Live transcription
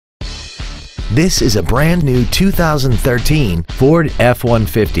This is a brand new 2013 Ford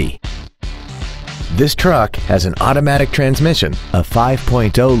F-150. This truck has an automatic transmission, a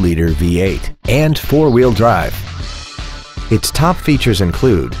 5.0-liter V8, and four-wheel drive. Its top features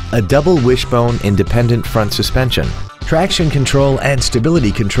include a double wishbone independent front suspension, traction control and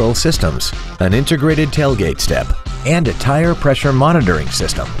stability control systems, an integrated tailgate step, and a tire pressure monitoring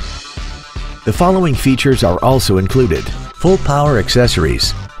system. The following features are also included: full power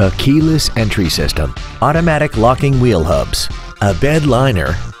accessories, a keyless entry system, automatic locking wheel hubs, a bed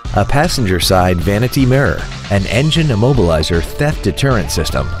liner, a passenger side vanity mirror, an engine immobilizer theft deterrent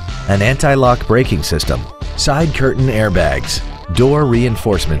system, an anti-lock braking system, side curtain airbags, door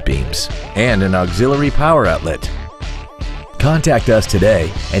reinforcement beams, and an auxiliary power outlet. Contact us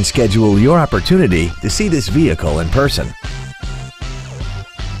today and schedule your opportunity to see this vehicle in person.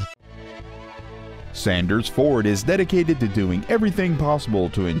 Sanders Ford is dedicated to doing everything possible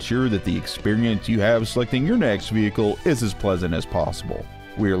to ensure that the experience you have selecting your next vehicle is as pleasant as possible.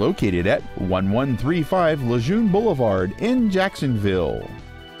 We are located at 1135 Lejeune Boulevard in Jacksonville.